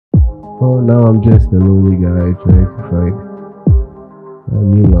Oh, now I'm just a lonely guy trying to find a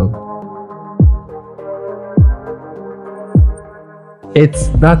new love. It's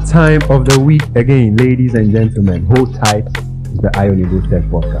that time of the week again, ladies and gentlemen. Hold tight to the Nibbles Tech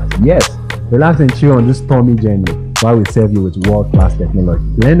Podcast. Yes, relax and chill on this stormy journey while we serve you with world-class technology.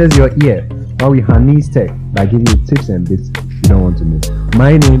 Lend us your ear while we harness tech by giving you tips and bits you don't want to miss.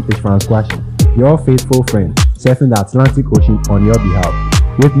 My name is Franz Quarshie, your faithful friend, surfing the Atlantic Ocean on your behalf.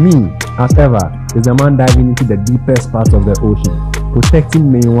 With me, as ever, is a man diving into the deepest parts of the ocean, protecting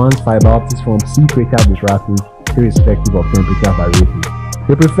main one's fiber optics from sea crater disruptions, irrespective of temperature variation.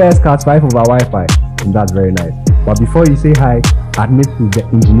 They prefer Cat 5 over Wi-Fi, and that's very nice. But before you say hi, admit to the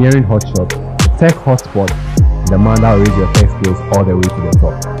engineering hotshot, the tech hotspot, the man that will raise your tech skills all the way to the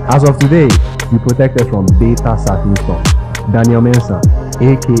top. As of today, you protected from data sacking storm. Daniel Mensah,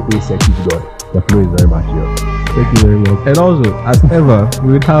 aka Secret God. The floor is very much yours. Thank you very much. And also, as ever,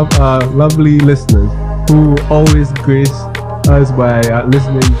 we would have our lovely listeners who always grace us by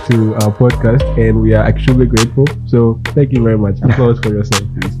listening to our podcast, and we are extremely grateful. So, thank you very much. Applause for yourself,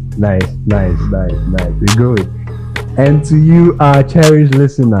 please. Nice. We go. And to you, our cherished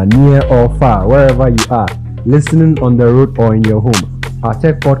listener, near or far, wherever you are, listening on the road or in your home, our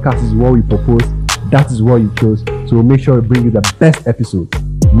tech podcast is what we propose. That is what you chose. So we'll make sure we bring you the best episodes.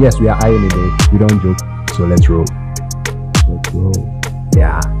 Yes, we are Nibbles. We don't joke. So let's roll. Let's roll.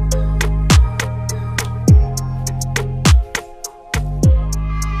 Yeah.